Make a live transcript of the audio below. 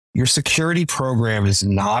Your security program is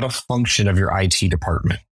not a function of your IT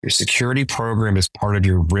department. Your security program is part of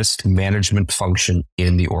your risk management function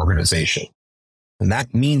in the organization. And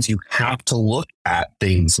that means you have to look at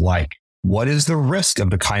things like, what is the risk of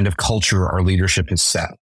the kind of culture our leadership has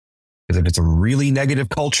set? Because if it's a really negative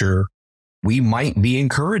culture, we might be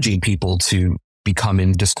encouraging people to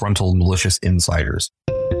become disgruntled, malicious insiders.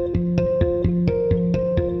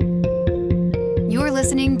 You're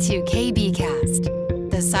listening to KBcast,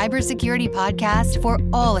 the cybersecurity podcast for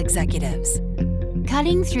all executives.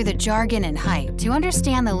 Cutting through the jargon and hype to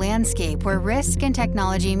understand the landscape where risk and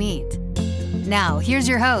technology meet. Now, here's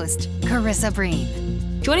your host, Carissa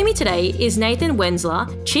Breen. Joining me today is Nathan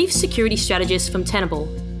Wenzler, Chief Security Strategist from Tenable.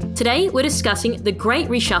 Today, we're discussing the Great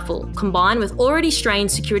Reshuffle combined with already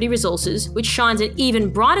strained security resources, which shines an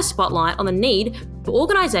even brighter spotlight on the need for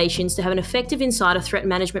organizations to have an effective insider threat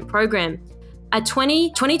management program. A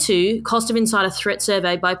 2022 Cost of Insider Threat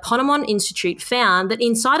survey by Ponemon Institute found that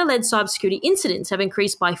insider-led cybersecurity incidents have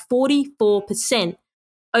increased by 44%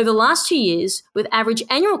 over the last 2 years, with average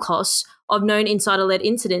annual costs of known insider-led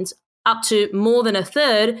incidents up to more than a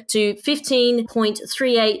third to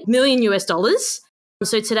 $15.38 million US.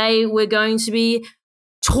 So today we're going to be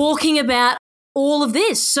talking about all of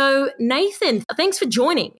this. So Nathan, thanks for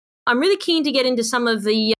joining. I'm really keen to get into some of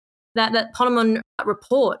the that Ponemon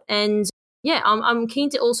report, and I'm keen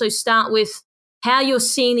to also start with how you're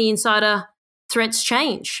seeing the insider threats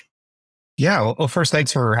change. Yeah, well, first,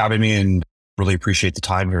 thanks for having me and really appreciate the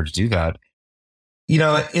time here to do that. You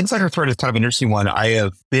know, insider threat is kind of an interesting one. I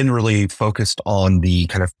have been really focused on the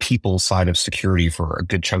kind of people side of security for a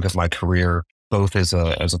good chunk of my career, both as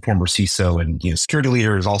a former CISO and security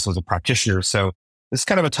leader, as also as a practitioner. So this is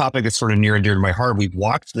kind of a topic that's sort of near and dear to my heart. We've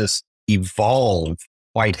watched this evolve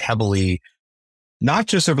quite heavily, not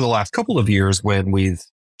just over the last couple of years when we've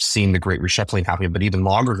seen the Great Reshuffling happening, but even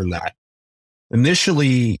longer than that.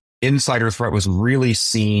 Initially, insider threat was really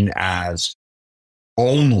seen as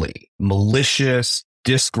only malicious,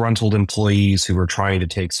 disgruntled employees who were trying to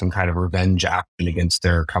take some kind of revenge action against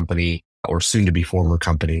their company or soon to be former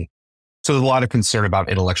company. So there's a lot of concern about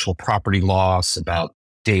intellectual property loss, about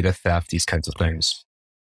data theft, these kinds of things.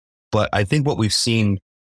 But I think what we've seen,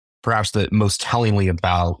 perhaps the most tellingly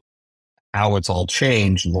about how it's all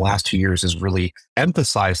changed in the last 2 years, is really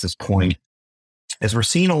emphasize this point, as we're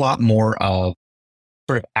seeing a lot more of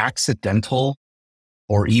sort of accidental,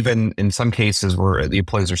 or even in some cases where the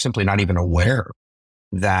employees are simply not even aware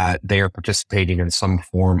that they are participating in some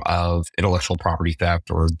form of intellectual property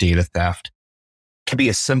theft or data theft. It can be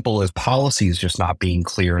as simple as policies just not being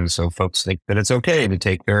clear. And so folks think that it's okay to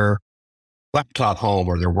take their laptop home,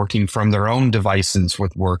 or they're working from their own devices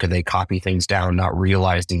with work and they copy things down, not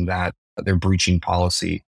realizing that they're breaching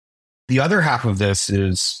policy. The other half of this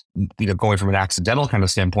is, going from an accidental kind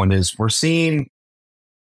of standpoint, is we're seeing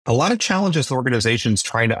a lot of challenges with organizations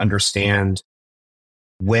trying to understand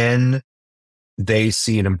when they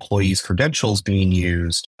see an employee's credentials being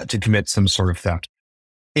used to commit some sort of theft.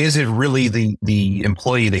 Is it really the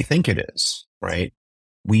employee they think it is, right?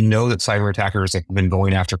 We know that cyber attackers have been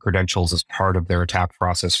going after credentials as part of their attack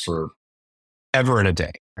process for ever and a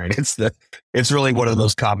day, right? It's really one of the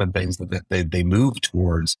most common things that they move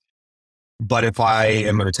towards. But if I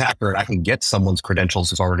am an attacker and I can get someone's credentials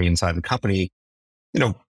who's already inside the company,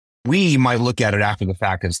 we might look at it after the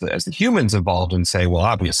fact as the humans involved and say, well,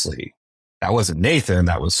 obviously that wasn't Nathan,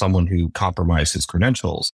 that was someone who compromised his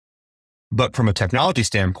credentials. But from a technology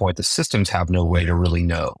standpoint, the systems have no way to really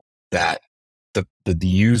know that the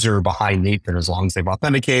user behind Nathan, as long as they've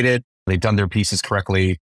authenticated, they've done their pieces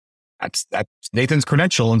correctly, that's Nathan's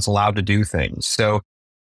credential and it's allowed to do things. So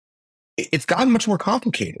it's gotten much more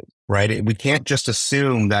complicated, right? We can't just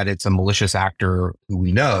assume that it's a malicious actor who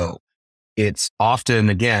we know. It's often,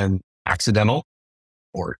 again, accidental,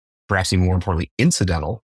 or perhaps even more importantly,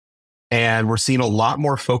 incidental. And we're seeing a lot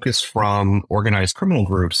more focus from organized criminal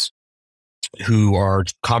groups who are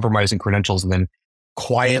compromising credentials and then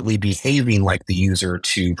quietly behaving like the user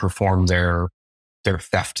to perform their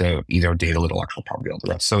theft of either data, intellectual property, or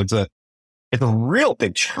the rest. So it's a real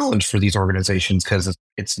big challenge for these organizations because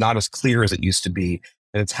it's not as clear as it used to be,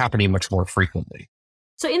 and it's happening much more frequently.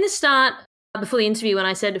 So in the start, before the interview, when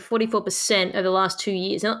I said 44% over the last 2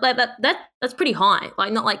 years, that's pretty high,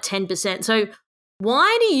 like not like 10%. So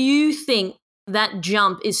why do you think that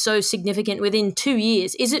jump is so significant within 2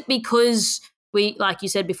 years? Is it because we, like you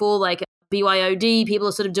said before, like BYOD, people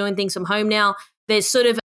are sort of doing things from home now? There's sort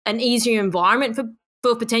of an easier environment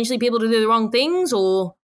for potentially people to do the wrong things,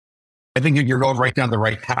 or? I think you're going right down the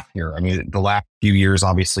right path here. I mean, the last few years,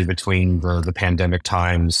 obviously, between the pandemic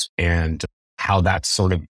times and how that's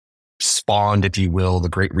sort of spawned, if you will, the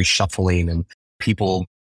great reshuffling and people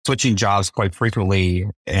switching jobs quite frequently.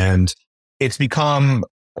 And it's become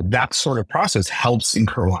that sort of process helps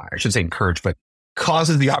encourage, I should say encourage, but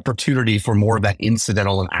causes the opportunity for more of that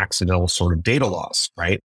incidental and accidental sort of data loss,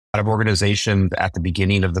 right? A lot of organizations at the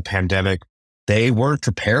beginning of the pandemic, they weren't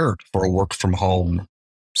prepared for a work from home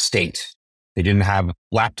state. They didn't have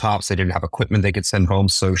laptops. They didn't have equipment they could send home.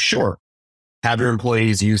 So sure, have your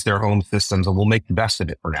employees use their home systems and we'll make the best of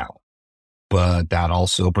it for now. But that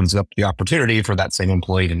also opens up the opportunity for that same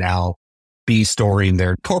employee to now be storing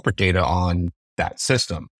their corporate data on that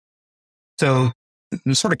system. So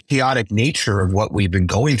the sort of chaotic nature of what we've been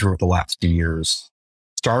going through over the last few years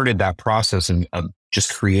started that process of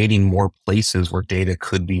just creating more places where data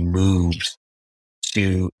could be moved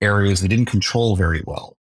to areas they didn't control very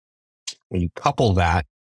well. When you couple that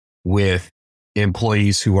with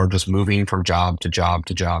employees who are just moving from job to job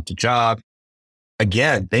to job to job,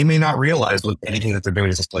 again, they may not realize what anything that they're doing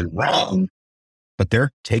is just like wrong, but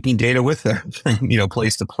they're taking data with them,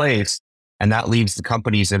 place to place. And that leaves the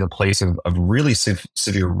companies in a place of really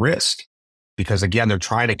severe risk because, again, they're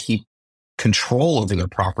trying to keep control over their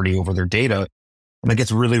property, over their data. And it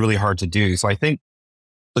gets really, really hard to do. So I think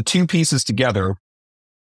the two pieces together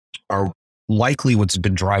are likely what's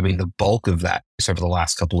been driving the bulk of that over the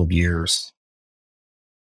last couple of years.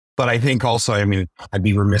 But I think also, I'd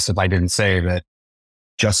be remiss if I didn't say that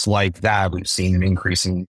just like that, we've seen an increase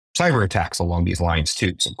in cyber attacks along these lines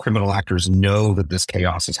too. So criminal actors know that this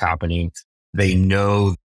chaos is happening. They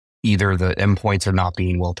know either the endpoints are not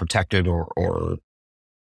being well protected or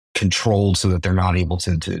controlled so that they're not able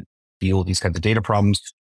to deal with these kinds of data problems,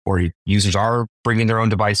 or users are bringing their own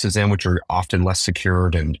devices in, which are often less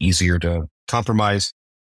secured and easier to compromise.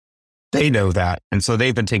 They know that. And so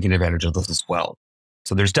they've been taking advantage of this as well.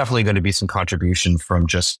 So there's definitely going to be some contribution from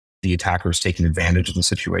just the attackers taking advantage of the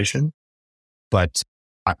situation. But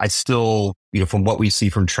I still, from what we see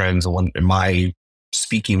from trends in my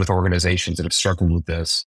speaking with organizations that have struggled with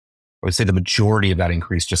this, I would say the majority of that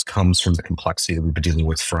increase just comes from the complexity that we've been dealing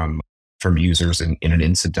with from users in an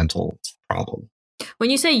incidental problem. When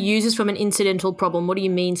you say users from an incidental problem, what do you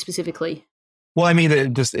mean specifically? Well,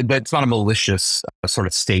 it's not a malicious sort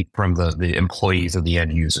of state from the employees of the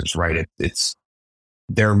end users, right?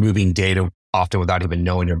 They're moving data often without even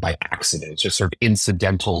knowing it by accident. It's just sort of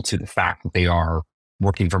incidental to the fact that they are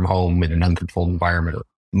working from home in an uncontrolled environment or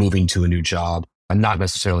moving to a new job, and not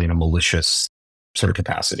necessarily in a malicious sort of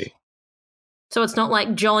capacity. So it's not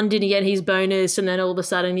like John didn't get his bonus and then all of a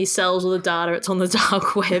sudden he sells all the data. It's on the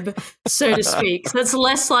dark web, so to speak. So it's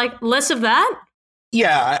less of that?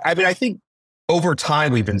 Yeah. I think over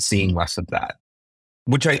time we've been seeing less of that,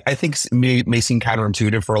 which I think may seem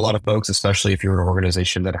counterintuitive for a lot of folks, especially if you're an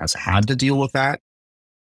organization that has had to deal with that.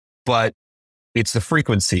 But it's the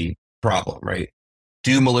frequency problem, right?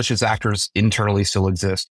 Do malicious actors internally still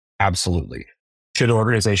exist? Absolutely. Should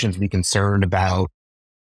organizations be concerned about,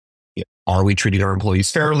 are we treating our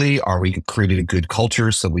employees fairly? Are we creating a good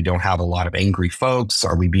culture so we don't have a lot of angry folks?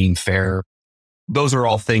 Are we being fair? Those are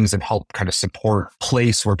all things that help kind of support a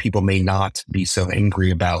place where people may not be so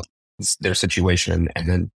angry about their situation and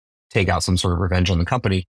then take out some sort of revenge on the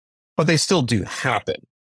company. But they still do happen.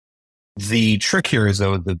 The trick here is,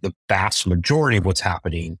 though, the vast majority of what's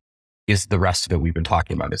happening is the rest of it we've been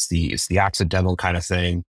talking about. It's the accidental kind of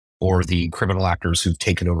thing, or the criminal actors who've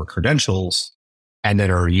taken over credentials and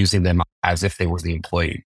then are using them as if they were the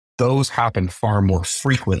employee. Those happen far more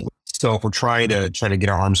frequently. So if we're trying to get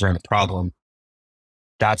our arms around the problem,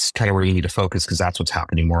 that's kind of where you need to focus, because that's what's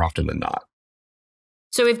happening more often than not.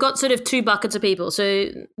 So we've got sort of two buckets of people.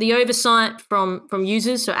 So the oversight from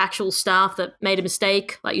users, so actual staff that made a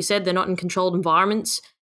mistake, like you said, they're not in controlled environments.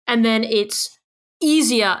 And then it's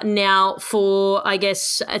easier now for, I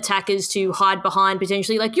guess, attackers to hide behind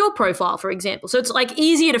potentially like your profile, for example. So it's like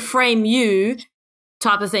easier to frame you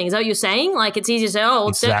type of thing. Is that what you're saying? Like it's easier to say, oh,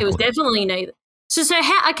 exactly. It was definitely Nathan. So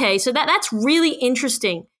that's really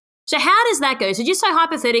interesting. So how does that go? So just say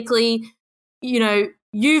hypothetically,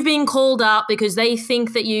 you've been called up because they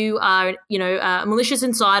think that you are, a malicious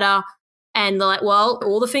insider, and they're like, well,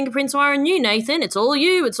 all the fingerprints are on you, Nathan. It's all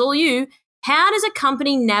you. It's all you. How does a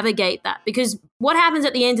company navigate that? Because what happens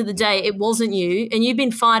at the end of the day, it wasn't you, and you've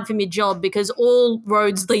been fired from your job because all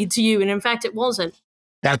roads lead to you, and in fact, it wasn't.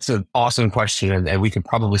 That's an awesome question, and we could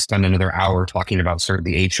probably spend another hour talking about sort of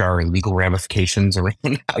the HR and legal ramifications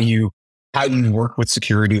around how you work with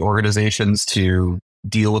security organizations to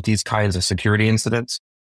deal with these kinds of security incidents.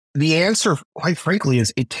 The answer, quite frankly,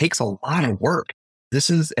 is it takes a lot of work. This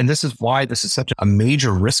is why this is such a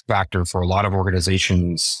major risk factor for a lot of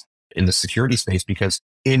organizations in the security space, because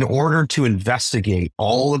in order to investigate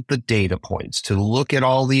all of the data points, to look at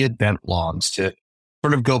all the event logs, to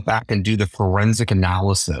sort of go back and do the forensic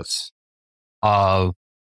analysis of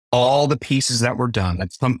all the pieces that were done.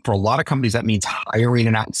 For a lot of companies, that means hiring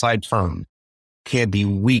an outside firm. Can be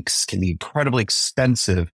weeks, can be incredibly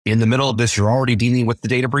expensive. In the middle of this, you're already dealing with the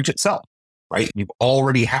data breach itself, right? You've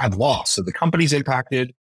already had loss. So the company's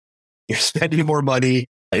impacted. You're spending more money.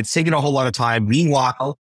 It's taking a whole lot of time.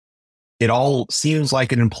 Meanwhile, it all seems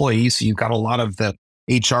like an employee. So you've got a lot of the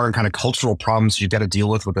HR and kind of cultural problems you've got to deal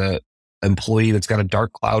with an employee that's got a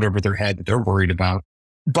dark cloud over their head that they're worried about.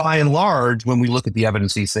 By and large, when we look at the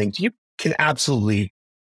evidence, these things, you can absolutely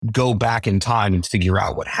go back in time and figure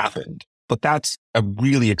out what happened. But that's a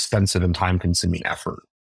really expensive and time-consuming effort.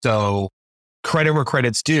 So credit where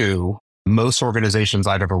credit's due. Most organizations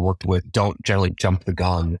I've ever worked with don't generally jump the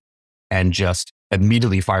gun and just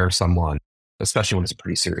immediately fire someone, especially when it's a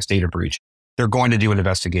pretty serious data breach. They're going to do an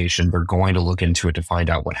investigation. They're going to look into it to find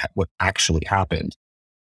out what actually happened,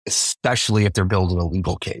 especially if they're building a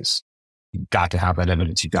legal case. You've got to have that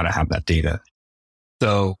evidence. You've got to have that data.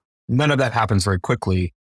 So none of that happens very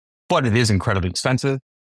quickly, but it is incredibly expensive.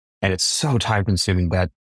 And it's so time consuming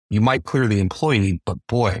that you might clear the employee, but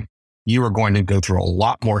boy, you are going to go through a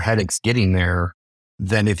lot more headaches getting there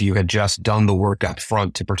than if you had just done the work up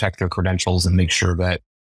front to protect their credentials and make sure that,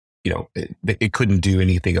 it couldn't do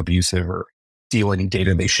anything abusive or steal any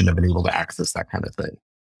data they shouldn't have been able to access, that kind of thing.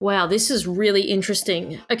 Wow, this is really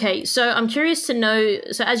interesting. Okay, so I'm curious to know,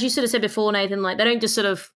 so as you sort of said before, Nathan, like they don't just sort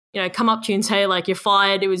of, come up to you and say like, you're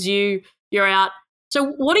fired, it was you, you're out. So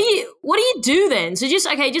what do you do then? So just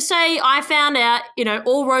say I found out,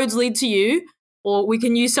 all roads lead to you, or we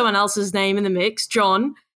can use someone else's name in the mix,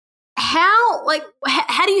 John. How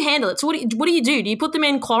do you handle it? So what do you do? Do you put them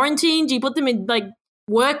in quarantine? Do you put them in like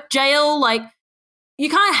work jail? Like you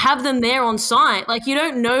can't have them there on site. Like you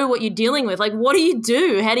don't know what you're dealing with. Like what do you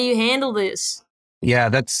do? How do you handle this? Yeah,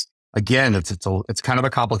 that's again, it's kind of a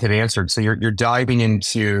complicated answer. So you're diving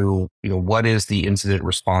into, what is the incident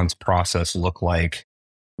response process look like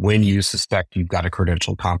when you suspect you've got a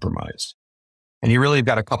credential compromised? And you really have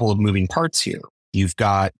got a couple of moving parts here. You've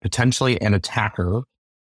got potentially an attacker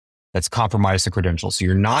that's compromised the credentials. So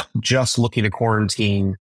you're not just looking to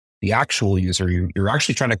quarantine the actual user. You're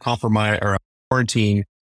actually trying to compromise or quarantine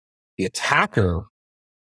the attacker.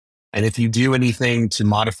 And if you do anything to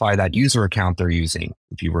modify that user account they're using,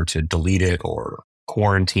 if you were to delete it or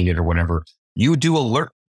quarantine it or whatever, you do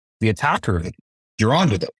alert the attacker that you're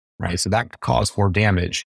onto them, right? So that could cause more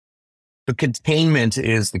damage. But containment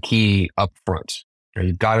is the key up front. Right?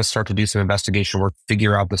 You've got to start to do some investigation work,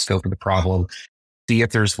 figure out the scope of the problem, see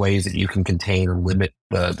if there's ways that you can contain or limit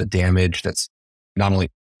the damage that's not only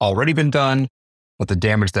already been done, but the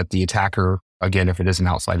damage that the attacker, again, if it is an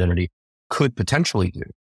outside entity, could potentially do.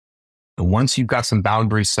 And once you've got some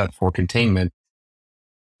boundaries set for containment,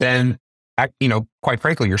 then, quite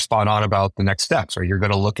frankly, you're spot on about the next steps, right? You're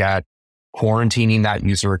going to look at quarantining that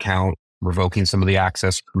user account, revoking some of the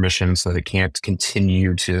access permissions so that it can't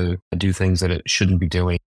continue to do things that it shouldn't be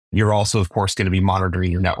doing. You're also, of course, going to be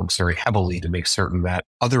monitoring your networks very heavily to make certain that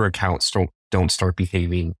other accounts don't start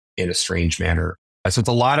behaving in a strange manner. So it's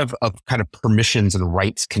a lot of kind of permissions and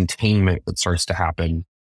rights containment that starts to happen.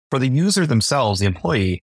 For the user themselves, the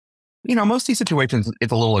employee, most of these situations,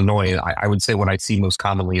 it's a little annoying. I would say what I see most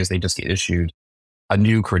commonly is they just get issued a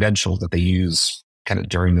new credential that they use kind of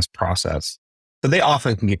during this process. So they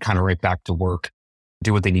often can get kind of right back to work,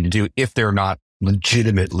 do what they need to do if they're not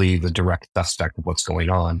legitimately the direct suspect of what's going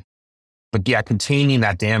on. But yeah, containing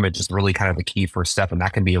that damage is really kind of the key first step. And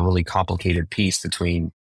that can be a really complicated piece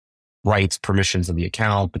between rights, permissions of the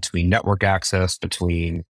account, between network access,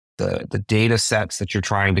 between the data sets that you're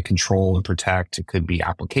trying to control and protect. It could be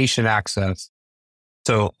application access.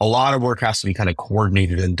 So a lot of work has to be kind of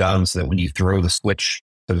coordinated and done so that when you throw the switch,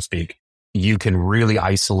 so to speak, you can really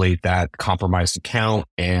isolate that compromised account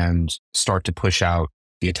and start to push out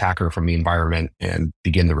the attacker from the environment and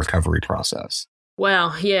begin the recovery process.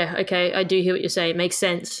 Wow. Yeah. Okay. I do hear what you're saying. It makes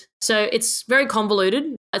sense. So it's very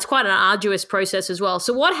convoluted. It's quite an arduous process as well.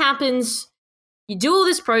 So what happens? You do all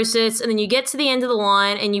this process and then you get to the end of the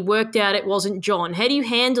line and you worked out it wasn't John. How do you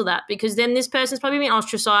handle that? Because then this person's probably been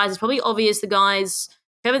ostracized. It's probably obvious the guys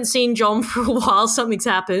haven't seen John for a while. Something's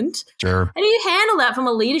happened. Sure. How do you handle that from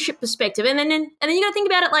a leadership perspective? And then you got to think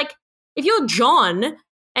about it like if you're John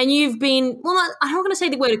and you've been, well, I'm not going to say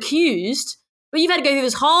the word accused, but you've had to go through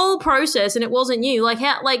this whole process and it wasn't you. Like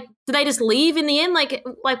how? Like did they just leave in the end? Like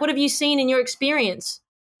what have you seen in your experience?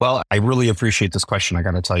 Well, I really appreciate this question. I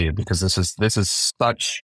got to tell you because this is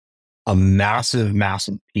such a massive,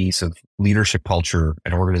 massive piece of leadership culture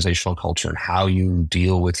and organizational culture and how you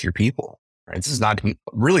deal with your people. Right? This is not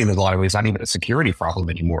really, in a lot of ways, not even a security problem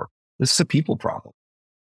anymore. This is a people problem.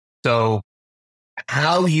 So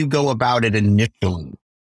how you go about it initially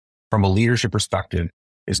from a leadership perspective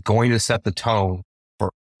is going to set the tone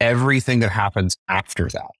for everything that happens after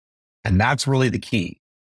that. And that's really the key.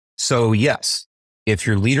 So yes, if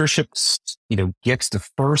your leadership, gets the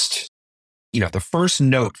first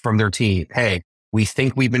note from their team, hey, we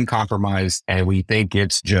think we've been compromised and we think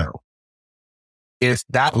it's Joe. If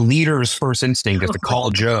that leader's first instinct is to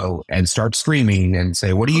call Joe and start screaming and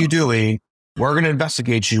say, what are you doing? We're going to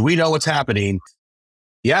investigate you. We know what's happening.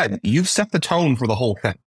 Yeah, you've set the tone for the whole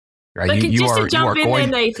thing. Right? But just to jump in there,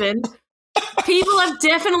 Nathan, people have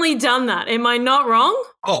definitely done that. Am I not wrong?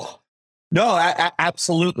 Oh, no,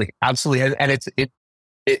 absolutely. Absolutely. And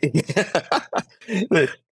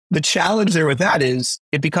the challenge there with that is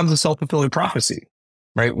it becomes a self-fulfilling prophecy,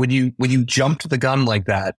 right? When you jump to the gun like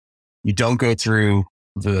that, you don't go through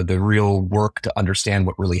the real work to understand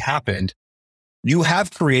what really happened. You have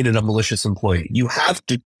created a malicious employee. You have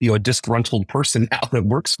a disgruntled person now that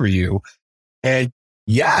works for you. And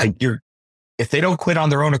yeah, if they don't quit on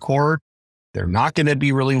their own accord, they're not going to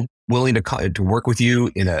be really willing to work with you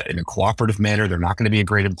in a cooperative manner. They're not going to be a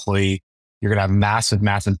great employee. You're going to have massive,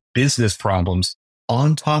 massive business problems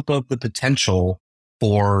on top of the potential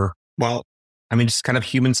for, just kind of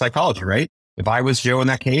human psychology, right? If I was Joe in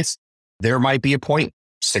that case, there might be a point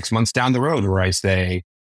 6 months down the road where I say,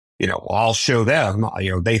 I'll show them,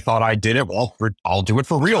 they thought I did it. Well, I'll do it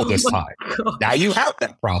for real this time. Now you have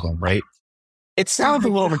that problem, right? It sounds a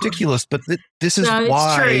little ridiculous, but this is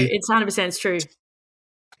why. It's true. It's 100% true.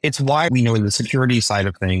 It's why we know in the security side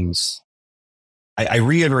of things, I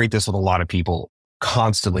reiterate this with a lot of people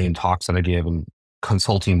constantly in talks that I give and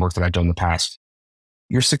consulting work that I've done in the past.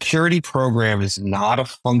 Your security program is not a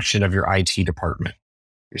function of your IT department.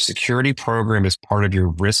 Your security program is part of your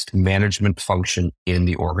risk management function in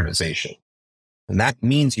the organization. And that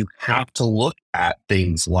means you have to look at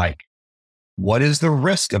things like, what is the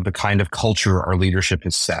risk of the kind of culture our leadership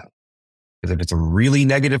has set? Because if it's a really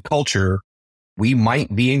negative culture, we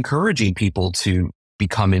might be encouraging people to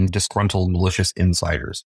become disgruntled, malicious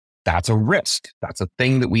insiders. That's a risk. That's a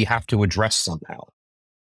thing that we have to address somehow.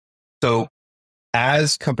 So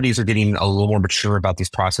as companies are getting a little more mature about these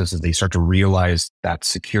processes, they start to realize that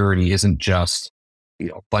security isn't just, a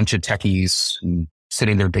bunch of techies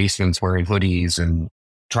sitting in their basements wearing hoodies and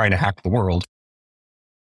trying to hack the world.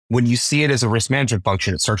 When you see it as a risk management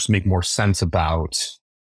function, it starts to make more sense about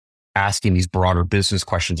asking these broader business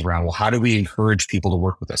questions around, well, how do we encourage people to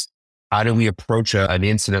work with us? How do we approach an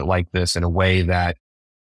incident like this in a way that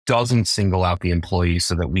doesn't single out the employee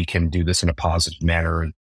so that we can do this in a positive manner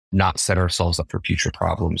and not set ourselves up for future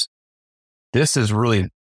problems? This is really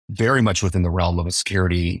very much within the realm of a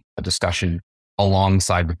security discussion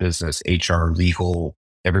alongside the business, HR, legal,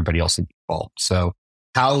 everybody else involved. So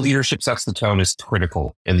how leadership sets the tone is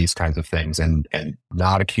critical in these kinds of things, and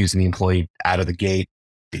not accusing the employee out of the gate,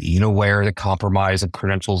 being aware that compromise of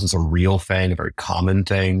credentials is a real thing, a very common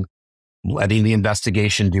thing, letting the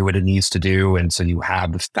investigation do what it needs to do. And so you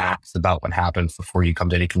have the facts about what happened before you come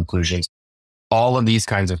to any conclusions. All of these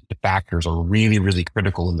kinds of factors are really, really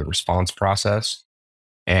critical in the response process,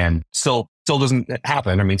 and still doesn't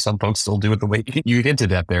happen. I mean, some folks still do it the way you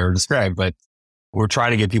hinted at there or described, but we're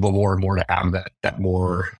trying to get people more and more to have that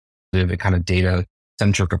more the kind of data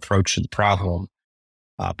centric approach to the problem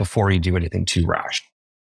before you do anything too rash.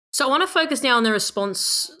 So I want to focus now on the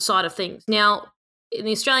response side of things. Now, in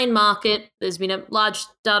the Australian market, there's been a large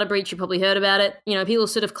data breach. You probably heard about it. People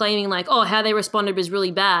sort of claiming like, oh, how they responded was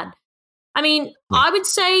really bad. I mean, I would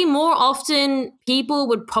say more often people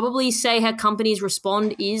would probably say how companies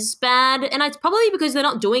respond is bad. And it's probably because they're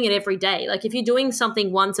not doing it every day. Like if you're doing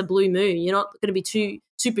something once a blue moon, you're not going to be too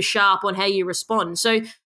super sharp on how you respond. So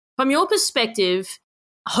from your perspective,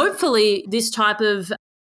 hopefully this type of,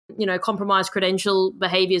 compromised credential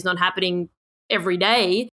behavior is not happening every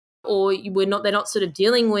day, or they're not sort of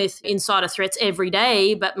dealing with insider threats every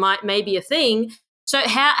day, but may be a thing. So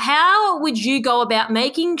how would you go about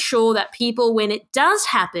making sure that people, when it does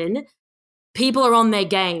happen, people are on their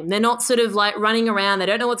game? They're not sort of like running around. They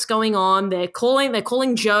don't know what's going on. They're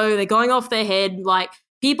calling Joe. They're going off their head. Like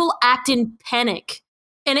people act in panic.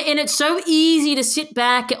 And it's so easy to sit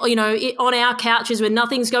back, on our couches when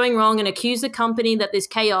nothing's going wrong and accuse the company that there's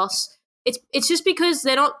chaos. It's just because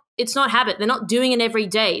it's not habit. They're not doing it every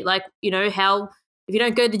day. Like, how if you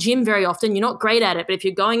don't go to the gym very often, you're not great at it. But if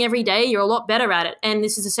you're going every day, you're a lot better at it. And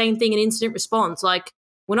this is the same thing in incident response. Like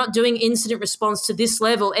We're not doing incident response to this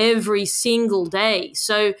level every single day.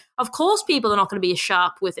 So of course people are not going to be as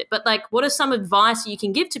sharp with it. But like, what are some advice you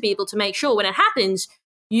can give to people to make sure when it happens,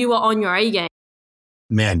 you are on your A game?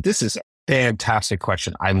 Man, this is a fantastic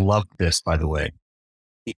question. I love this, by the way.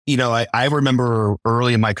 You know, I remember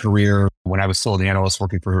early in my career when I was still an analyst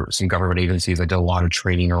working for some government agencies, I did a lot of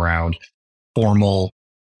training around formal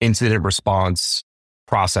incident response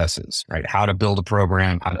processes, right? How to build a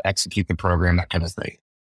program, how to execute the program, that kind of thing.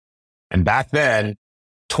 And back then,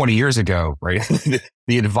 20 years ago, right?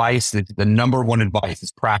 The advice, the number one advice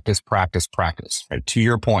is practice, practice, practice, right? To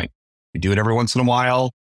your point, you do it every once in a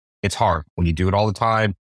while, it's hard. When you do it all the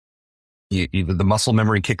time, the muscle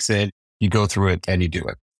memory kicks in, you go through it and you do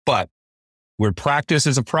it. But where practice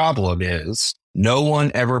is a problem is no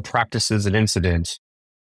one ever practices an incident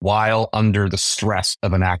while under the stress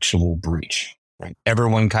of an actual breach, right?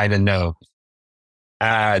 Everyone kind of knows,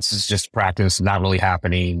 it's just practice, not really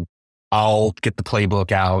happening. I'll get the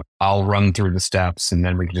playbook out. I'll run through the steps and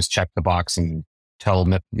then we can just check the box and tell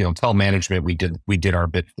management we did our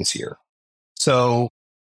bit this year. So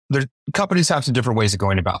companies have some different ways of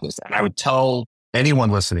going about this. And I would tell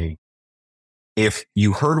anyone listening, if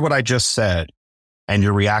you heard what I just said and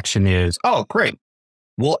your reaction is, oh, great,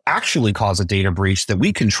 we'll actually cause a data breach that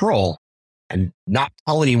we control and not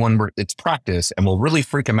tell anyone it's practice, and we'll really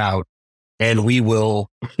freak them out. And we will,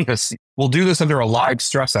 we'll do this under a live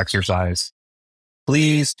stress exercise.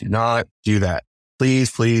 Please do not do that. Please,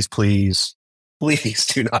 please, please, please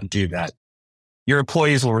do not do that. Your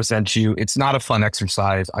employees will resent you. It's not a fun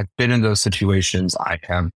exercise. I've been in those situations. I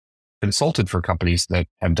have consulted for companies that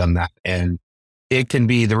have done that. And it can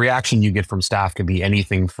be, the reaction you get from staff can be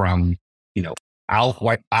anything from,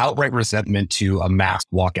 outright resentment to a mass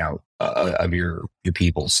walkout of your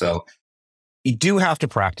people. So you do have to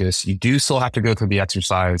practice. You do still have to go through the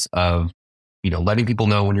exercise of, letting people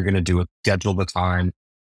know when you're going to do it, schedule the time,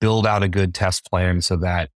 build out a good test plan so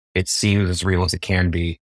that it seems as real as it can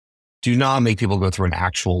be. Do not make people go through an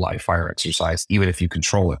actual live fire exercise, even if you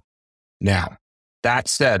control it. Now, that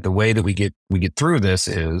said, the way that we get through this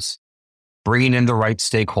is bringing in the right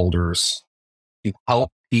stakeholders to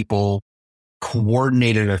help people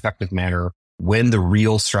coordinate in an effective manner when the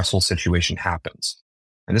real stressful situation happens.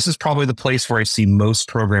 And this is probably the place where I see most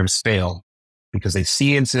programs fail, because they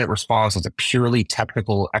see incident response as a purely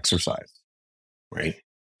technical exercise, right?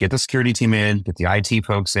 Get the security team in, get the IT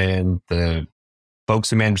folks in, the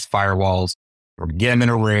folks who manage firewalls, or get them in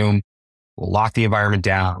a room, we'll lock the environment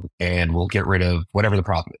down and we'll get rid of whatever the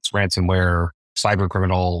problem is, ransomware, cyber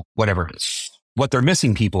criminal, whatever it is. What they're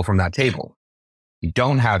missing people from that table. You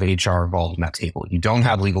don't have HR involved in that table. You don't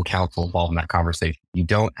have legal counsel involved in that conversation. You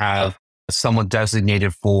don't have someone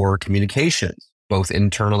designated for communications, both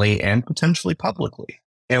internally and potentially publicly.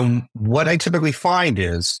 And what I typically find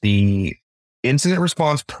is the incident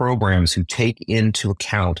response programs who take into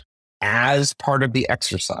account as part of the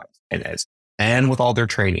exercise and with all their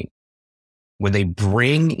training, when they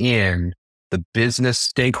bring in the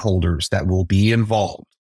business stakeholders that will be involved,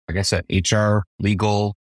 like I said, HR,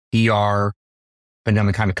 legal, PR, depending on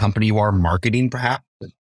the kind of company you are, marketing perhaps,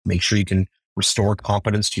 make sure you can restore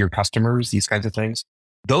confidence to your customers, these kinds of things.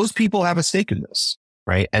 Those people have a stake in this,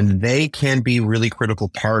 right? And they can be really critical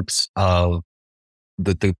parts of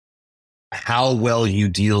the how well you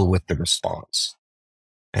deal with the response.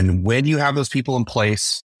 And when you have those people in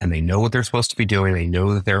place and they know what they're supposed to be doing, they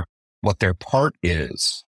know that what their part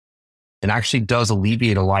is, it actually does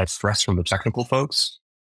alleviate a lot of stress from the technical folks,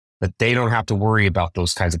 that they don't have to worry about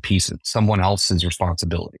those kinds of pieces, someone else's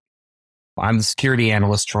responsibility. I'm the security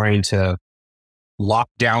analyst trying to lock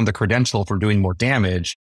down the credential for doing more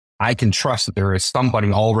damage. I can trust that there is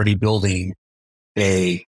somebody already building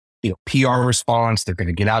a PR response. They're going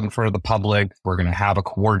to get out in front of the public. We're going to have a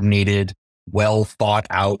coordinated, well thought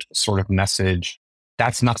out sort of message.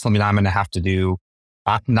 That's not something I'm going to have to do.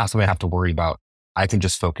 Not something I have to worry about. I can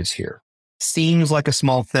just focus here. Seems like a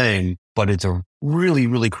small thing, but it's a really,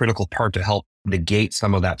 really critical part to help negate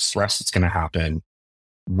some of that stress that's going to happen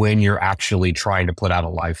when you're actually trying to put out a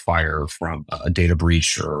live fire from a data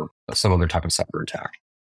breach or some other type of cyber attack.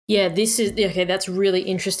 Yeah, that's really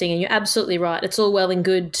interesting. And you're absolutely right. It's all well and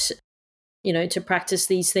good, to practice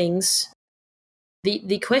these things.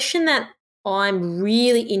 The question that I'm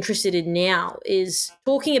really interested in now is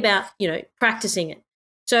talking about, practicing it.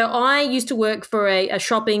 So I used to work for a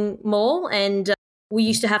shopping mall, and we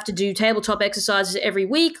used to have to do tabletop exercises every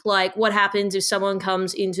week, like what happens if someone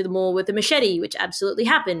comes into the mall with a machete, which absolutely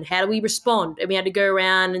happened. How do we respond? And we had to go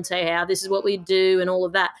around and say how this is what we do and all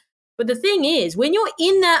of that. But the thing is, when you're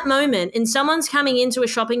in that moment and someone's coming into a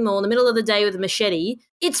shopping mall in the middle of the day with a machete,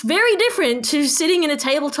 it's very different to sitting in a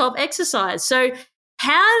tabletop exercise. So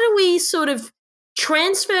how do we sort of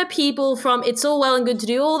transfer people from it's all well and good to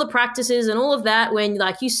do all the practices and all of that when,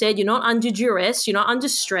 like you said, you're not under duress, you're not under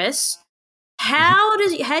stress? How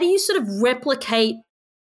do you sort of replicate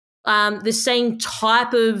the same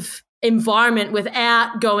type of environment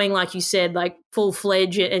without going, like you said, like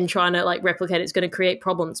full-fledged and trying to like replicate it's going to create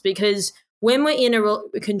problems? Because when we're in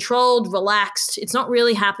a controlled, relaxed, it's not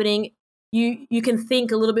really happening, you can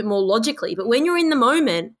think a little bit more logically. But when you're in the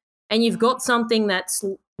moment and you've got something that's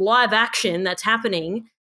live action that's happening,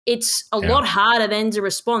 it's a lot harder then to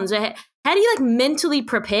respond. So how do you like mentally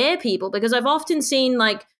prepare people? Because I've often seen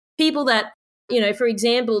like people that, for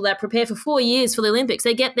example, that prepare for 4 years for the Olympics,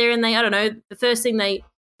 they get there and they, I don't know, the first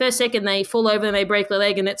second they fall over and they break their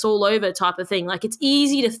leg and it's all over type of thing. Like it's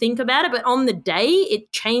easy to think about it, but on the day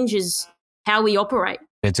it changes how we operate.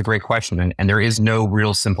 It's a great question. And there is no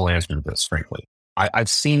real simple answer to this, frankly. I've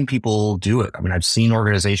seen people do it. I mean, I've seen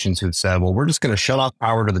organizations who've said, well, we're just going to shut off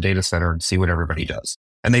power to the data center and see what everybody does.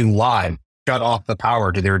 And they live, shut off the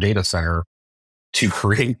power to their data center to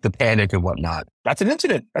create the panic and whatnot. That's an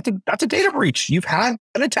incident. That's a data breach. You've had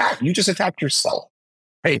an attack. You just attacked yourself.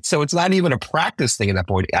 Right. So it's not even a practice thing at that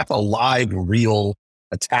point. That's a live, real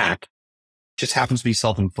attack. Just happens to be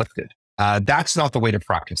self-inflicted. That's not the way to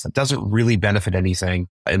practice. That doesn't really benefit anything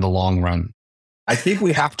in the long run. I think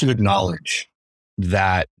we have to acknowledge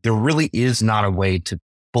that there really is not a way to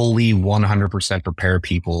fully 100% prepare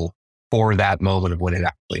people for that moment of when it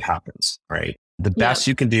actually happens, right? The best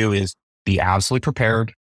you can do is be absolutely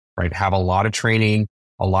prepared, right? Have a lot of training,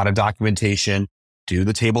 a lot of documentation, do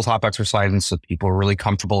the tabletop exercises so people are really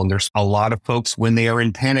comfortable. And there's a lot of folks when they are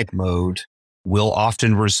in panic mode will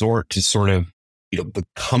often resort to sort of, the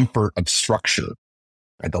comfort of structure.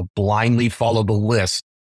 Right? They'll blindly follow the list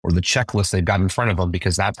or the checklist they've got in front of them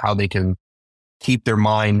because that's how they can keep their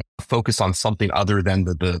mind focused on something other than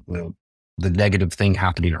the negative thing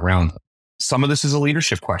happening around them. Some of this is a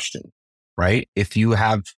leadership question, right? If you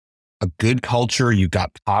have a good culture, you've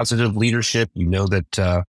got positive leadership, you know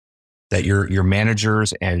that your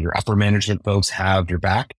managers and your upper management folks have your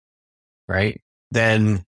back, right?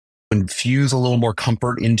 Then infuse a little more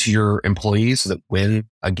comfort into your employees so that when,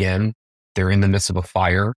 again, they're in the midst of a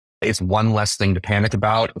fire, it's one less thing to panic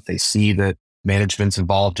about. If they see that management's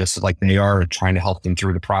involved just like they are trying to help them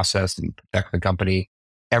through the process and protect the company,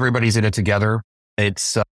 everybody's in it together.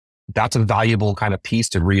 It's that's a valuable kind of piece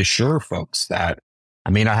to reassure folks that I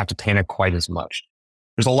may not have to panic quite as much.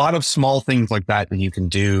 There's a lot of small things like that you can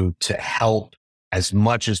do to help as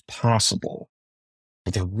much as possible.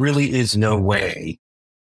 But there really is no way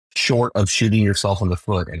short of shooting yourself in the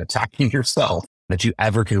foot and attacking yourself that you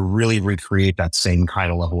ever can really recreate that same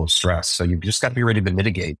kind of level of stress. So you just got to be ready to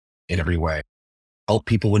mitigate in every way. Help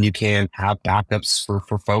people when you can, have backups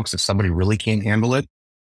for folks. If somebody really can't handle it,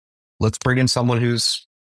 let's bring in someone who's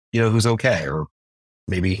okay, or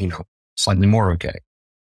maybe, slightly more okay.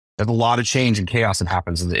 There's a lot of change and chaos that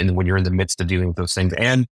happens when you're in the midst of dealing with those things,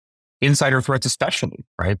 and insider threats especially,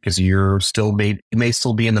 right? Because you may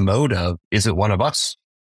still be in the mode of, is it one of us?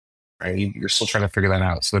 Right? You're still trying to figure that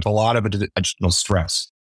out. So there's a lot of additional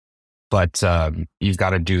stress, but you've got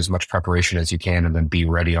to do as much preparation as you can and then be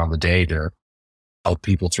ready on the day to help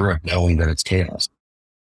people through it, knowing that it's chaos.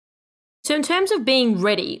 So in terms of being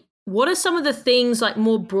ready, what are some of the things like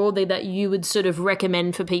more broadly that you would sort of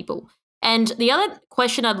recommend for people? And the other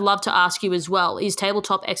question I'd love to ask you as well is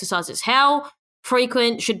tabletop exercises. How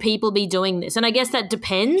frequent should people be doing this? And I guess that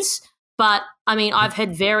depends, but I mean, I've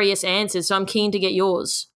had various answers, so I'm keen to get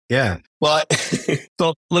yours. Yeah. Well,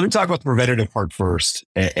 so let me talk about the preventative part first,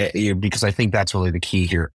 because I think that's really the key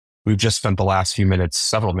here. We've just spent the last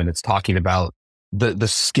several minutes talking about the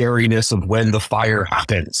scariness of when the fire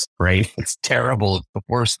happens, right? It's terrible. It's the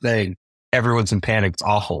worst thing. Everyone's in panic. It's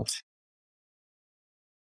awful.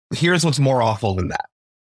 Here's what's more awful than that.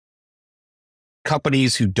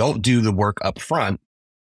 Companies who don't do the work up front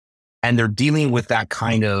and they're dealing with that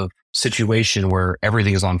kind of situation where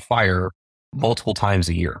everything is on fire multiple times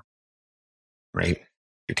a year, right?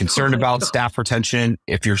 You're concerned about staff retention.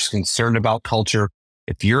 If you're concerned about culture,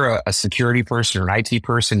 if you're a security person or an IT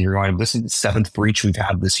person, you're going, this is the 7th breach we've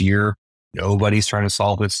had this year. Nobody's trying to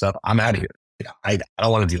solve this stuff. I'm out of here. I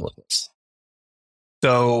don't want to deal with this.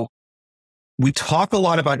 So we talk a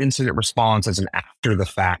lot about incident response as an after the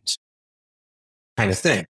fact kind of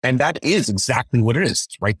thing. And that is exactly what it is.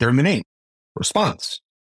 It's right there in the name, response.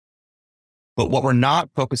 But what we're not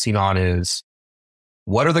focusing on is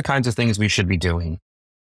what are the kinds of things we should be doing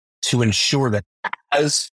to ensure that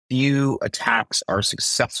as few attacks are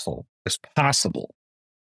successful as possible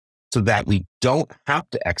so that we don't have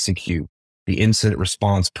to execute the incident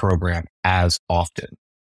response program as often.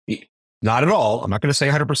 Not at all. I'm not going to say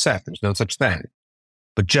 100%. There's no such thing.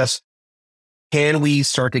 But just can we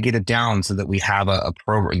start to get it down so that we have a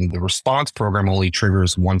program? The response program only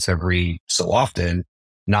triggers once every so often,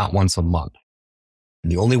 not once a month.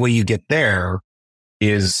 And the only way you get there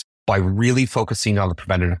is by really focusing on the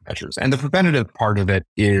preventative measures. And the preventative part of it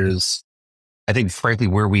is, I think, frankly,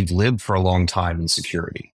 where we've lived for a long time in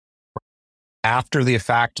security. After the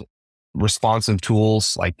fact, responsive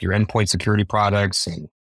tools like your endpoint security products and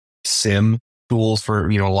SIM tools for,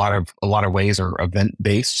 a lot of ways are event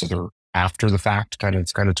based. So they're after the fact kind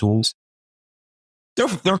of tools.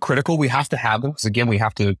 They're critical. We have to have them because, again, we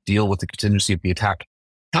have to deal with the contingency of the attack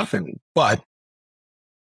happening. But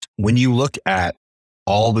when you look at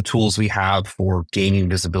all the tools we have for gaining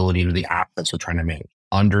visibility into the assets we're trying to manage,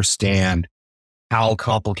 understand how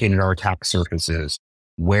complicated our attack surface is,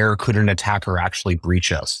 where could an attacker actually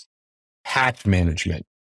breach us, patch management.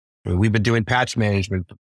 We've been doing patch management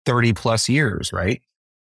for 30 plus years, right?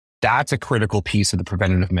 That's a critical piece of the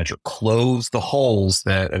preventative measure. Close the holes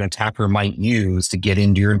that an attacker might use to get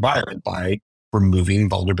into your environment by removing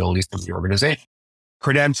vulnerabilities from the organization.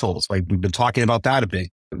 Credentials, like we've been talking about that a bit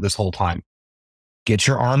this whole time. Get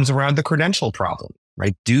your arms around the credential problem,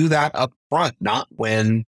 right? Do that up front, not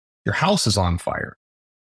when your house is on fire.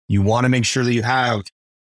 You want to make sure that you have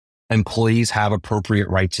employees have appropriate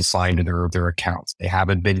rights assigned to their accounts. They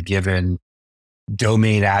haven't been given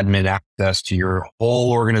domain admin access to your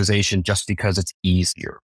whole organization just because it's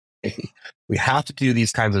easier. We have to do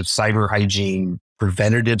these kinds of cyber hygiene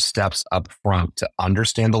preventative steps up front to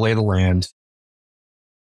understand the lay of the land,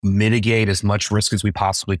 mitigate as much risk as we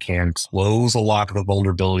possibly can, close a lot of the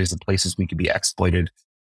vulnerabilities and places we can be exploited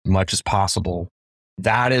as much as possible.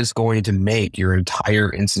 That is going to make your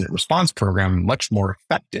entire incident response program much more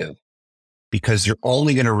effective because you're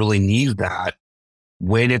only going to really need that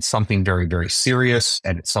when it's something very, very serious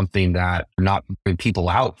and it's something that you're not putting people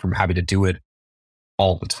out from having to do it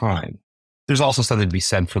all the time. There's also something to be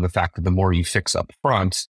said for the fact that the more you fix up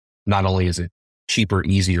front, not only is it cheaper,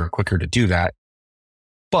 easier, quicker to do that,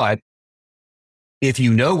 but if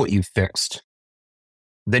you know what you fixed,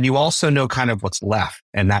 then you also know kind of what's left.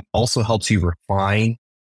 And that also helps you refine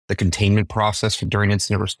the containment process during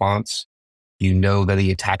incident response. You know that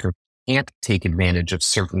the attacker can't take advantage of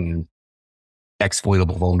certain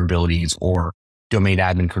exploitable vulnerabilities or domain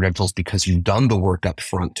admin credentials because you've done the work up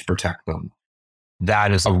front to protect them.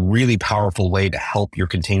 That is a really powerful way to help your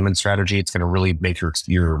containment strategy. It's going to really make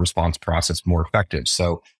your response process more effective.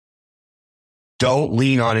 So don't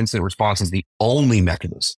lean on incident response as the only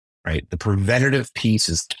mechanism, right? The preventative piece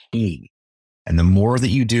is key. And the more that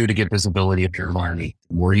you do to get visibility of your environment,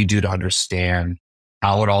 the more you do to understand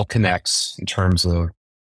how it all connects in terms of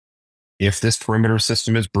if this perimeter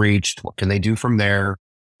system is breached, what can they do from there?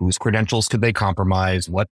 Whose credentials could they compromise?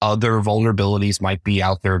 What other vulnerabilities might be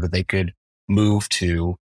out there that they could move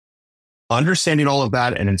to? Understanding all of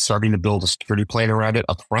that and then starting to build a security plan around it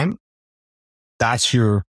up front, that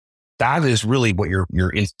is really what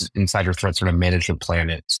your insider threat sort of management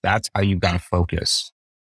plan is. That's how you've got to focus.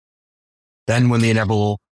 Then when the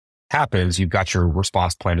inevitable happens, you've got your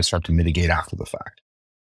response plan to start to mitigate after the fact.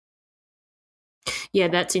 Yeah,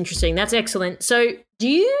 that's interesting. That's excellent. So do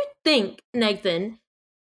you think, Nathan,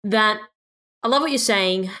 that I love what you're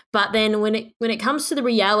saying, but then when it comes to the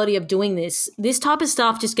reality of doing this type of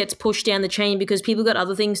stuff just gets pushed down the chain because people got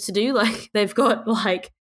other things to do. Like they've got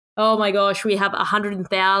like, oh my gosh, we have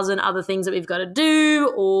 100,000 other things that we've got to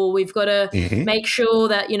do, or we've got to make sure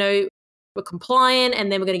that, we're compliant, and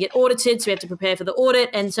then we're going to get audited. So we have to prepare for the audit.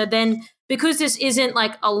 And so then because this isn't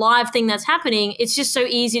like a live thing that's happening, it's just so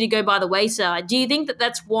easy to go by the wayside. Do you think that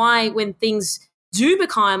that's why when things do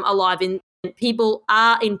become alive, people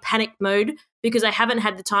are in panic mode because they haven't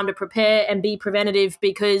had the time to prepare and be preventative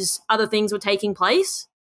because other things were taking place?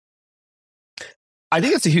 I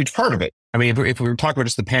think it's a huge part of it. I mean, if we were talking about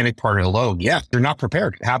just the panic part alone, yeah, you're not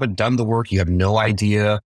prepared. You haven't done the work. You have no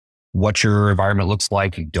idea what your environment looks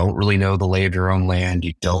like. You don't really know the lay of your own land.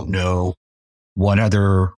 You don't know what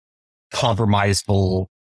other compromisable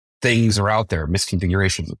things are out there,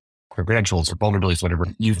 misconfigurations, credentials or vulnerabilities, whatever.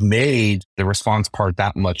 You've made the response part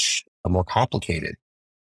that much more complicated.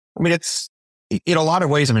 I mean, it's in a lot of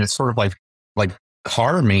ways, it's sort of like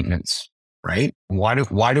car maintenance, right? Why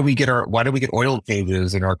do we get oil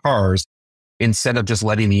changes in our cars instead of just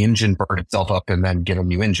letting the engine burn itself up and then get a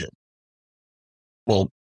new engine? Well,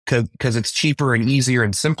 because it's cheaper and easier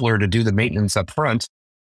and simpler to do the maintenance up front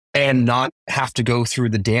and not have to go through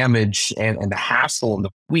the damage and the hassle and the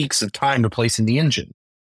weeks of time replacing the engine.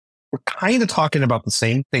 we're kind of talking about the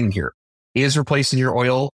same thing here. Is replacing your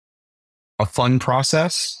oil a fun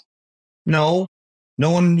process? No,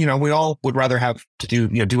 no one, we all would rather have to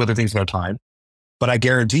do other things in our time, but I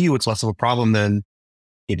guarantee you it's less of a problem than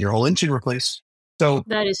getting your whole engine replaced. So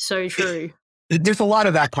that is so true. There's a lot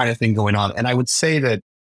of that kind of thing going on. And I would say that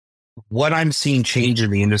what I'm seeing change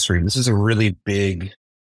in the industry, this is a really big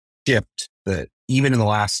shift that even in the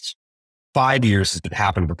last 5 years has been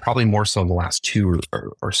happening, but probably more so in the last 2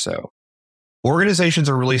 or so. Organizations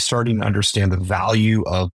are really starting to understand the value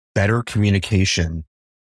of better communication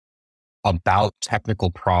about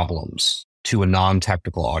technical problems to a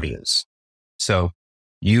non-technical audience. So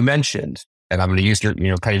you mentioned, and I'm going to use your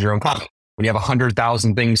own comment. When you have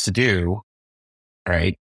 100,000 things to do,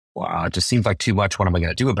 right? Wow, it just seems like too much. What am I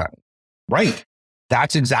going to do about it? Right.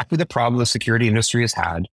 That's exactly the problem the security industry has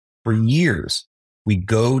had for years. We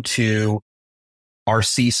go to our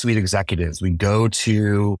C-suite executives, we go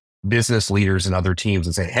to business leaders and other teams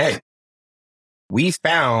and say, hey, we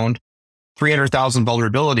found 300,000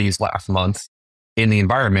 vulnerabilities last month in the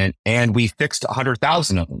environment, and we fixed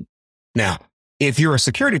 100,000 of them. Now, if you're a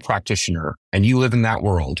security practitioner and you live in that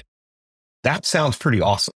world, that sounds pretty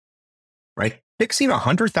awesome, right? Fixing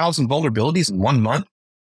 100,000 vulnerabilities in 1 month?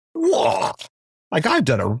 Whoa, like I've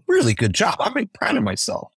done a really good job. I'm very proud of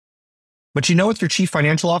myself. But you know what your chief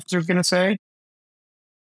financial officer is going to say?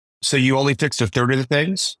 So you only fixed a third of the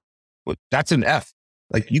things? Well, that's an F.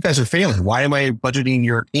 Like, you guys are failing. Why am I budgeting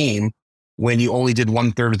your team when you only did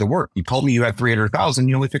 1/3 of the work? You told me you had 300,000,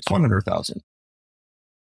 you only fixed 100,000.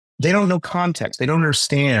 They don't know context. They don't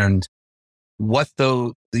understand what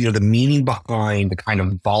the meaning behind the kind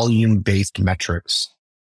of volume-based metrics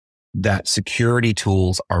that security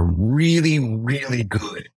tools are really, really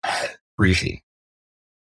good at reading.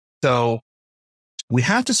 So we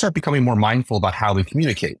have to start becoming more mindful about how we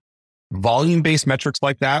communicate. Volume-based metrics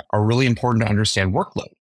like that are really important to understand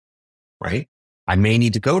workload, right? I may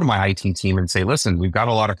need to go to my IT team and say, listen, we've got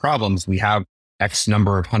a lot of problems. We have X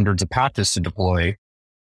number of hundreds of patches to deploy.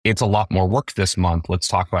 It's a lot more work this month. Let's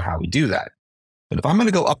talk about how we do that. But if I'm going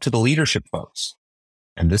to go up to the leadership folks,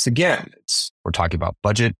 and this again, we're talking about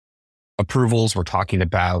budget approvals, we're talking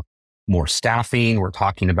about more staffing, we're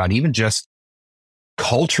talking about even just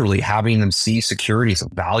culturally having them see security as a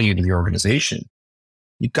value to the organization.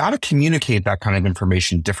 You got to communicate that kind of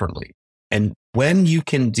information differently. And when you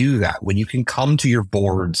can do that, when you can come to your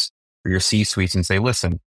boards or your C-suites and say,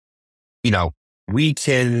 listen,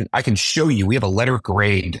 I can show you, we have a letter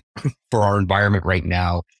grade for our environment right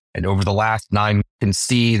now. And over the last 9, you can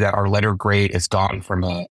see that our letter grade has gone from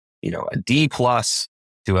a D+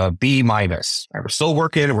 to a B-. We're still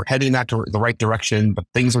working, we're heading that the right direction, but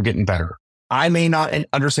things are getting better. I may not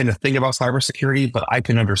understand a thing about cybersecurity, but I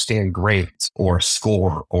can understand grades or a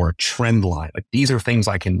score or a trend line. Like, these are things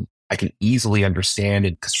I can easily understand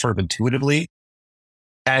and sort of intuitively,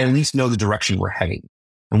 and at least know the direction we're heading.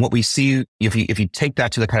 And what we see, if you take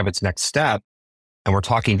that to the kind of its next step, and we're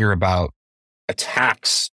talking here about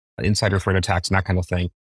attacks, insider threat attacks, and that kind of thing,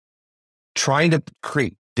 trying to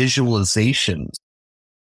create visualizations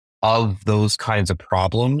of those kinds of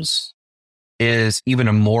problems is even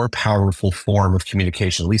a more powerful form of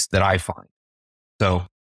communication, at least that I find. So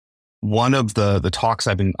one of the talks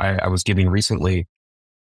I was giving recently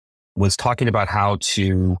was talking about how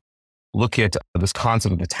to look at this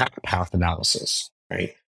concept of attack path analysis,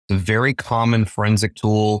 right? It's a very common forensic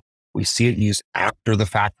tool. We see it used after the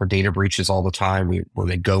fact for data breaches all the time, where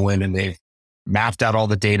they go in and they've mapped out all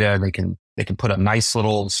the data, and they can put a nice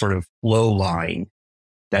little sort of flow line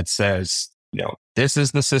that says, this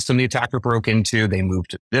is the system the attacker broke into. They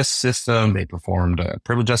moved to this system. They performed a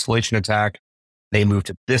privilege escalation attack. They moved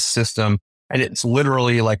to this system. And it's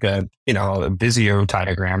literally like a Visio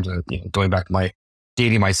diagram to, going back to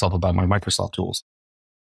dating myself about my Microsoft tools.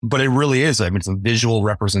 But it really is, it's a visual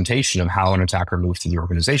representation of how an attacker moves through the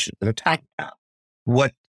organization, an attack path.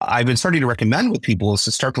 What I've been starting to recommend with people is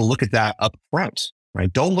to start to look at that up front,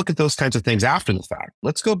 right? Don't look at those kinds of things after the fact.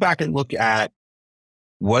 Let's go back and look at,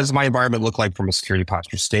 what does my environment look like from a security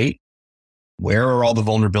posture state? Where are all the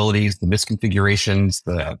vulnerabilities, the misconfigurations,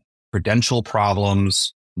 the credential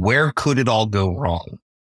problems? Where could it all go wrong?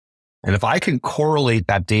 And if I can correlate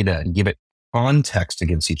that data and give it context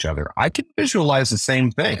against each other, I can visualize the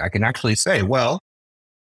same thing. I can actually say, well,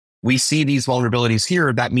 we see these vulnerabilities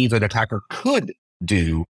here. That means an attacker could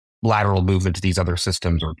do lateral movement to these other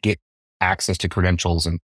systems or get access to credentials.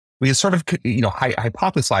 And we can sort of,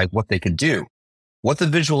 hypothesize what they could do. What the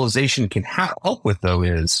visualization can help with, though,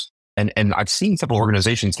 is, and I've seen several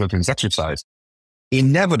organizations go through this exercise,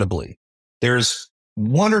 inevitably, there's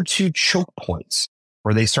 1 or 2 choke points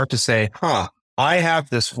where they start to say, I have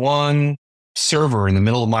this one server in the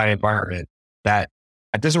middle of my environment that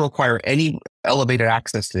doesn't require any elevated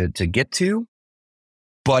access to get to,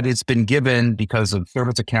 but it's been given because of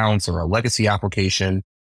service accounts or a legacy application,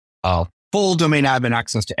 full domain admin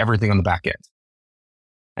access to everything on the back end.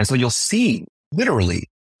 And so you'll see literally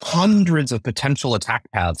hundreds of potential attack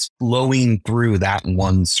paths flowing through that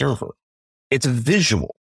one server. It's a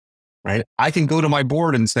visual, right? I can go to my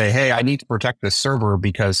board and say, hey, I need to protect this server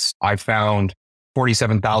because I found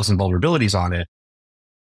 47,000 vulnerabilities on it.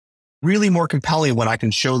 Really more compelling when I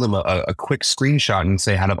can show them a quick screenshot and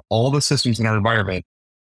say, out of all the systems in our environment,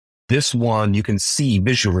 this one, you can see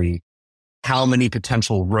visually how many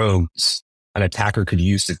potential rogues an attacker could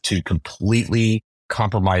use to completely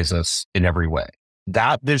compromise us in every way.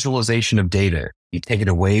 That visualization of data, you take it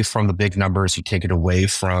away from the big numbers, you take it away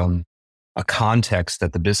from a context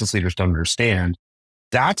that the business leaders don't understand.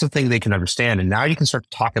 That's a thing they can understand. And now you can start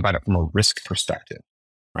to talk about it from a risk perspective,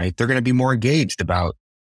 right? They're going to be more engaged about,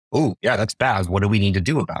 oh, yeah, that's bad. What do we need to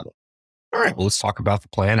do about it? All right, well, let's talk about the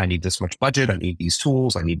plan. I need this much budget. I need these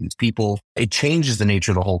tools. I need these people. It changes the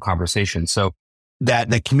nature of the whole conversation. So that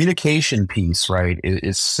the communication piece, right,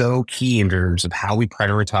 is so key in terms of how we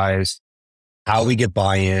prioritize, how we get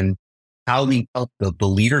buy-in, how we help the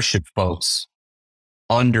leadership folks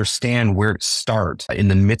understand where to start in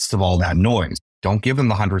the midst of all that noise. Don't give them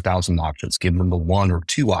the 100,000 options. Give them the one or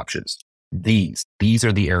two options. These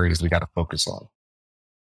are the areas we got to focus on.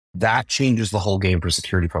 That changes the whole game for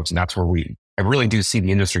security folks. And that's where I really do see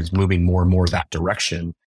the industry is moving more and more that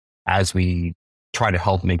direction as we try to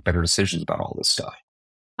help make better decisions about all this stuff.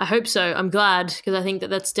 I hope so. I'm glad, because I think that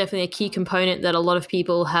that's definitely a key component that a lot of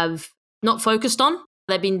people have not focused on.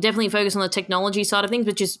 They've been definitely focused on the technology side of things,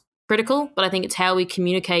 which is critical, but I think it's how we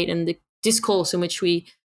communicate and the discourse in which we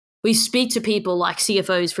speak to people like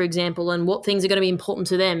CFOs, for example, and what things are going to be important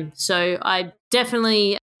to them. So I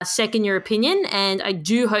definitely second your opinion, and I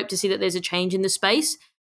do hope to see that there's a change in the space.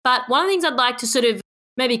 But one of the things I'd like to sort of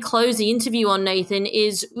maybe close the interview on, Nathan,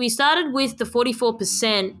 is we started with the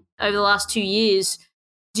 44% over the last 2 years.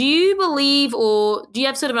 Do you believe, or do you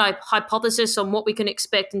have sort of a hypothesis on what we can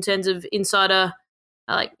expect in terms of insider,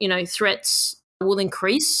 threats will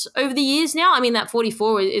increase over the years now? I mean, that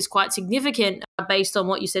 44 is quite significant based on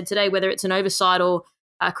what you said today, whether it's an oversight or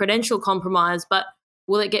a credential compromise, but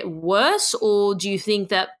will it get worse, or do you think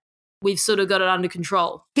that we've sort of got it under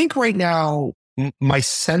control? I think right now, my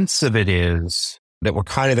sense of it is that we're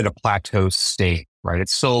kind of at a plateau state, right?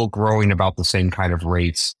 It's still growing about the same kind of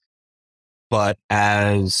rates. But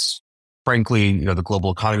as, frankly, the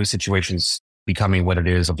global economy situation is becoming what it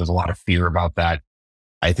is, there's a lot of fear about that.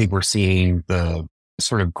 I think we're seeing the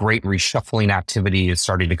sort of great reshuffling activity is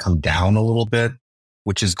starting to come down a little bit,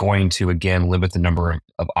 which is going to, again, limit the number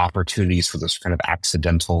of opportunities for this kind of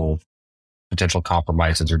accidental potential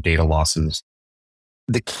compromises or data losses.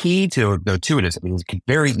 The key to it is, it can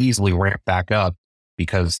very easily ramp back up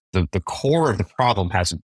because the core of the problem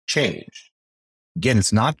hasn't changed. Again,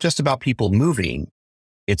 it's not just about people moving.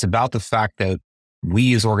 It's about the fact that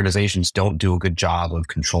we as organizations don't do a good job of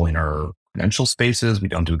controlling our credential spaces. We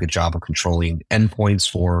don't do a good job of controlling endpoints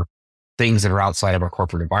for things that are outside of our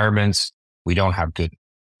corporate environments. We don't have good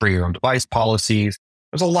bring your own device policies.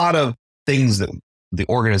 There's a lot of things that the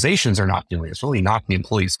organizations are not doing. It's really not the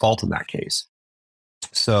employee's fault in that case.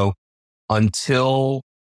 So until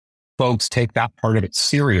folks take that part of it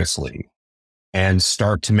seriously and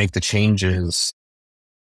start to make the changes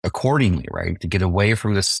accordingly, right, to get away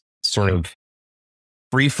from this sort of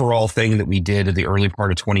free-for-all thing that we did at the early part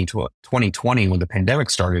of 2020 when the pandemic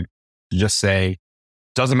started, to just say,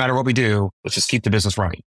 doesn't matter what we do, let's just keep the business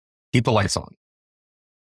running, keep the lights on.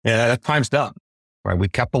 Yeah, that time's done, right? We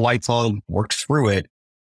kept the lights on, worked through it.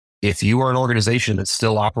 If you are an organization that's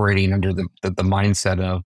still operating under the mindset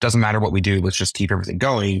of doesn't matter what we do, let's just keep everything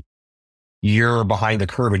going, you're behind the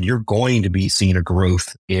curve and you're going to be seeing a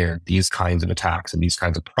growth in these kinds of attacks and these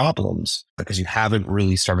kinds of problems because you haven't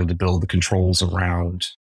really started to build the controls around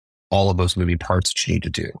all of those moving parts that you need to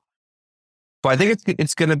do. So I think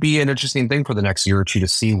it's going to be an interesting thing for the next year or two to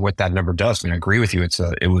see what that number does. I mean, I agree with you.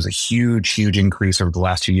 It was a huge increase over the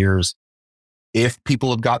last 2 years. If people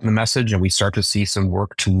have gotten the message and we start to see some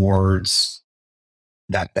work towards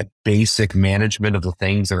that basic management of the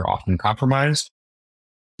things that are often compromised,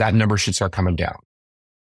 that number should start coming down.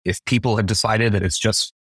 If people have decided that it's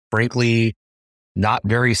just, frankly, not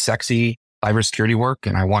very sexy cybersecurity work,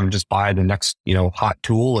 and I want to just buy the next, hot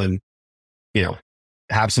tool and,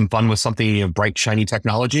 have some fun with something of bright, shiny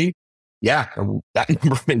technology, yeah, that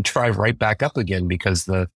number may drive right back up again because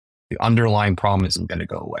the the underlying problem isn't going to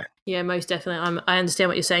go away. Yeah, most definitely. I understand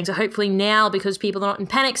what you're saying. So hopefully now, because people are not in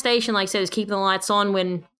panic station, like I said, is keeping the lights on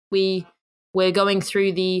when we're going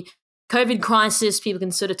through the COVID crisis, people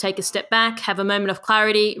can sort of take a step back, have a moment of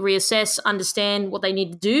clarity, reassess, understand what they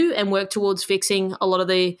need to do, and work towards fixing a lot of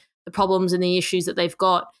the problems and the issues that they've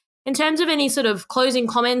got. In terms of any sort of closing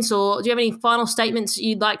comments, or do you have any final statements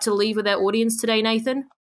you'd like to leave with our audience today, Nathan?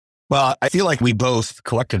 Well, I feel like we both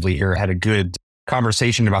collectively here had a good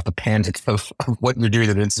conversation about the panic of what you're doing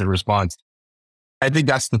in incident response. I think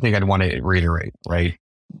that's the thing I'd want to reiterate, right?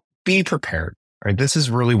 Be prepared, right? This is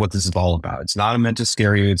really what this is all about. It's not meant to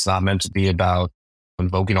scare you. It's not meant to be about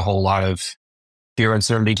invoking a whole lot of fear,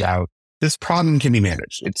 uncertainty, doubt. This problem can be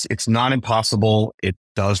managed. It's not impossible. It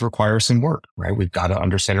does require some work, right? We've got to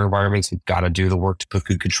understand our environments. We've got to do the work to put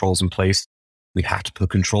good controls in place. We have to put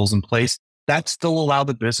controls in place that still allow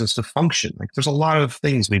the business to function. Like there's a lot of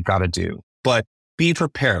things we've got to do, but be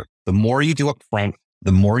prepared. The more you do up front,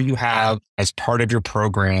 the more you have as part of your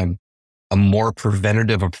program, a more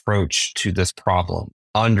preventative approach to this problem,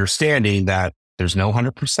 understanding that there's no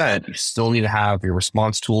 100%. You still need to have your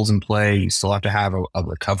response tools in play. You still have to have a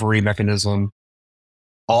recovery mechanism,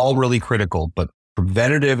 all really critical, but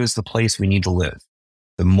preventative is the place we need to live.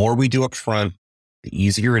 The more we do up front, the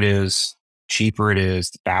easier it is, cheaper it is,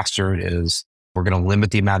 the faster it is. We're going to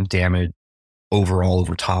limit the amount of damage overall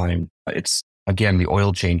over time. It's, again, the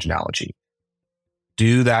oil change analogy.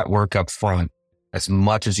 Do that work up front as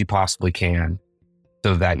much as you possibly can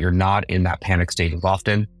so that you're not in that panic state as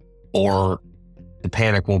often, or the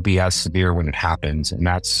panic won't be as severe when it happens. And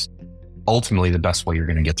that's ultimately the best way you're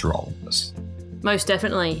going to get through all of this. Most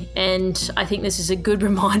definitely. And I think this is a good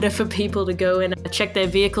reminder for people to go and check their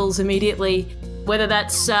vehicles immediately, whether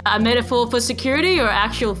that's a metaphor for security or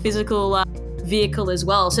actual physical vehicle as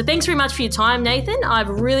well. So thanks very much for your time, Nathan. I've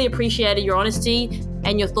really appreciated your honesty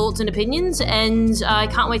and your thoughts and opinions, and I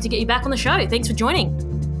can't wait to get you back on the show. Thanks for joining.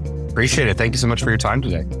 Appreciate it. Thank you so much for your time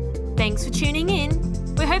today. Thanks for tuning in.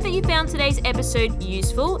 We hope that you found today's episode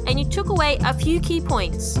useful and you took away a few key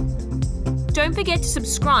points. Don't forget to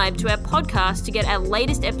subscribe to our podcast to get our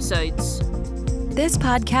latest episodes. This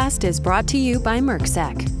podcast is brought to you by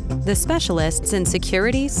MERCSEC, the specialists in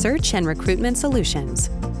security, search, and recruitment solutions.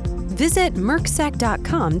 Visit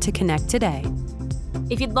MERCSEC.com to connect today.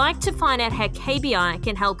 If you'd like to find out how KBI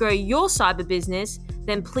can help grow your cyber business,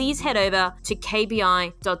 then please head over to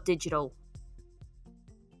kbi.digital.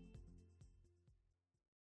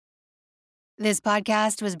 This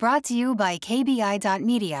podcast was brought to you by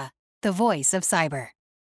KBI.media, the voice of cyber.